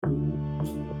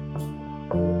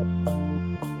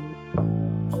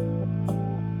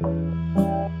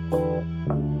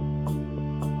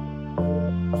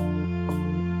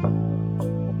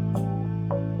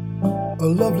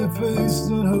lovely face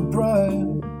in her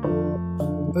prime,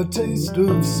 a taste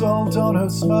of salt on her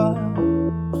smile.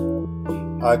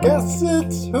 I guess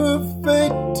it's her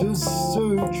fate to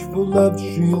search for love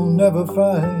she'll never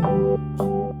find,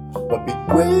 but be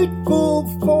grateful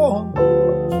for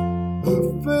her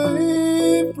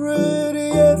favorite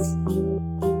yes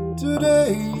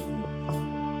today.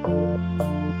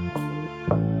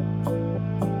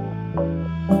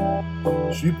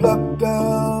 She plucked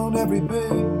down every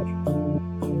page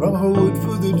from her wood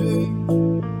for the day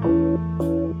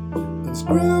and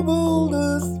scribbled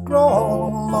a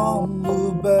scrawl on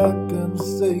the back and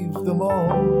saved them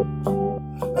all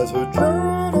as her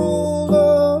journal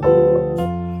of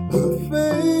her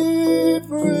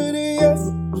favorite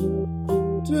yes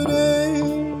today.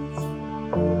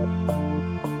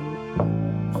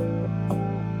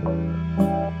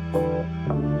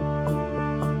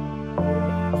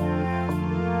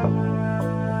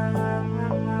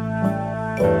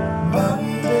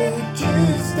 Monday,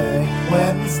 Tuesday,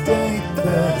 Wednesday,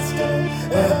 Thursday,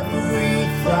 every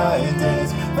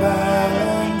Friday's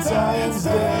Valentines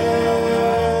Day.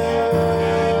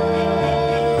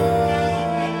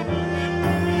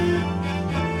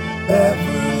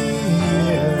 Every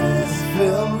year is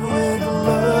filled with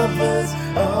lovers,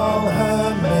 all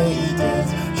her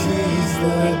maidens, she's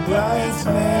the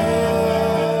bridesmaid.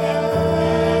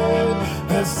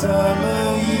 Her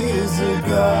summer years are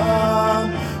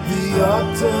gone, the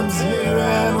autumn's here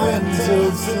and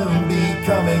winter'll soon be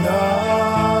coming on.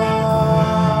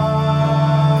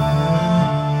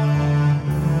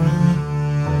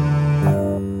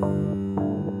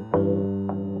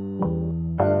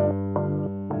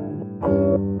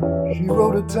 She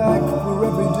wrote a tag for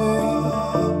every day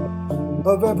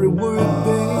of every word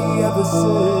they ever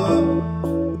said,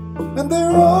 and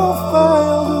they're all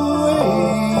filed away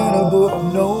in a book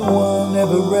no one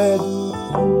ever read,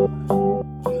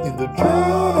 in the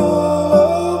journal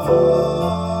of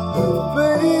her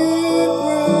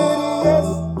favorite yes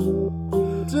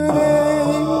today.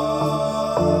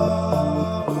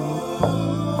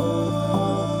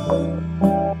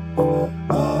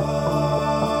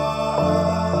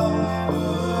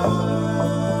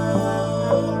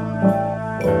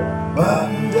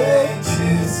 Monday,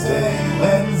 Tuesday,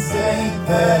 Wednesday,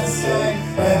 Thursday,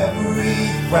 every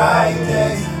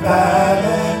Friday's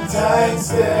Valentine's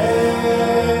Day.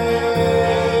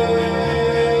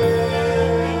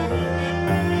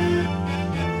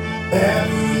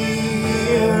 Every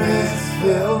year is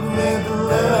filled with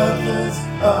lovers,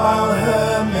 all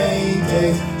her May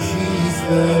days, she's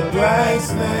the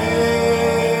bridesmaid.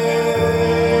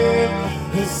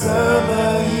 The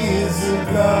summer years are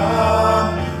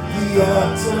gone, the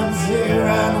autumn's here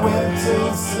and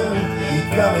winter'll soon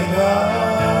be coming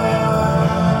on.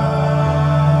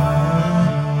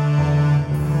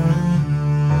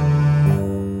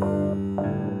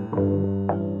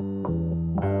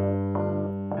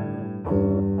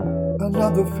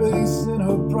 Another face in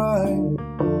her prime,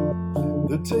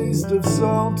 the taste of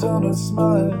salt on her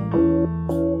smile.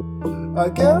 I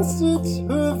guess it's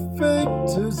her fate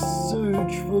to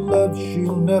search for love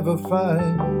she'll never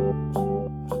find,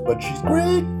 but she's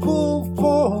grateful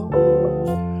for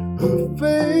her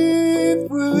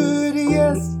favorite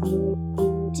yes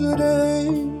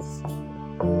today's.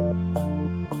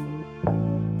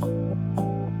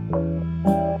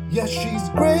 Yes, she's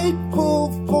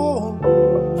grateful